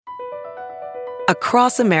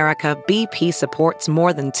Across America, BP supports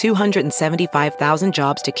more than 275,000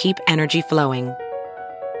 jobs to keep energy flowing.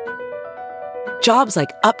 Jobs like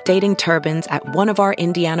updating turbines at one of our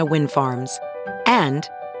Indiana wind farms and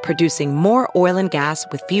producing more oil and gas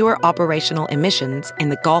with fewer operational emissions in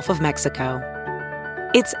the Gulf of Mexico.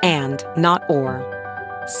 It's and, not or.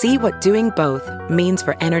 See what doing both means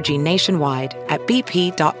for energy nationwide at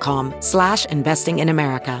bp.com/investing in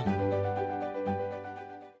America.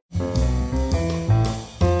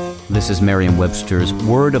 This is Merriam-Webster's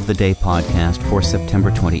Word of the Day podcast for September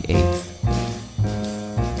 28th.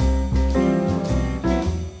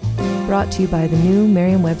 Brought to you by the new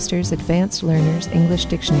Merriam-Webster's Advanced Learners English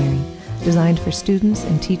Dictionary, designed for students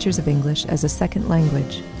and teachers of English as a second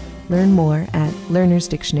language. Learn more at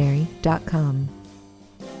learnersdictionary.com.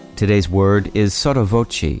 Today's word is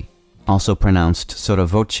sottovoce, also pronounced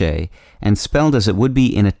sottovoce, and spelled as it would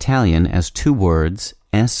be in Italian as two words,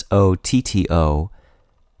 sottovoce.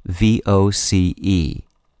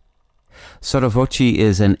 Sottovoce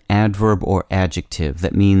is an adverb or adjective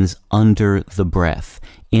that means under the breath,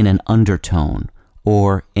 in an undertone,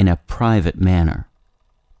 or in a private manner.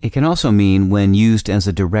 It can also mean, when used as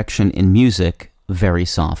a direction in music, very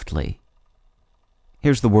softly.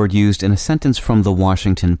 Here's the word used in a sentence from the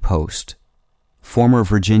Washington Post. Former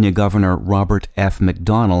Virginia Governor Robert F.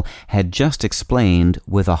 McDonnell had just explained,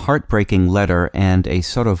 with a heartbreaking letter and a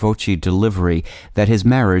sottovoce delivery, that his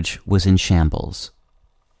marriage was in shambles.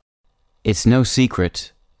 It's no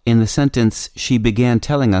secret. In the sentence, she began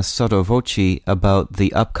telling us sottovoce about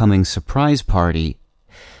the upcoming surprise party.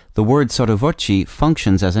 The word sottovoce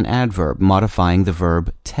functions as an adverb, modifying the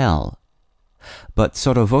verb tell. But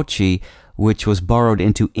sottovoce, which was borrowed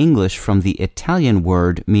into English from the Italian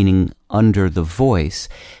word meaning under the voice,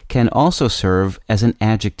 can also serve as an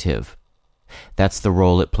adjective. That's the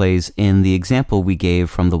role it plays in the example we gave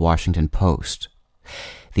from the Washington Post.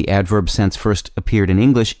 The adverb sense first appeared in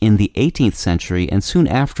English in the 18th century and soon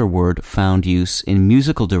afterward found use in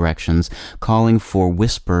musical directions calling for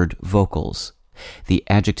whispered vocals. The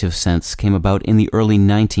adjective sense came about in the early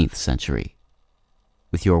 19th century.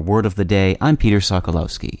 With your Word of the Day, I'm Peter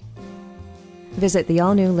Sokolowski. Visit the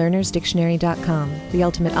all-new learnersdictionary.com, the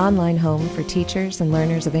ultimate online home for teachers and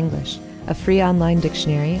learners of English. A free online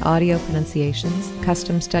dictionary, audio pronunciations,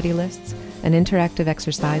 custom study lists, and interactive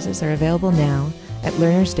exercises are available now at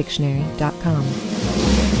learnersdictionary.com.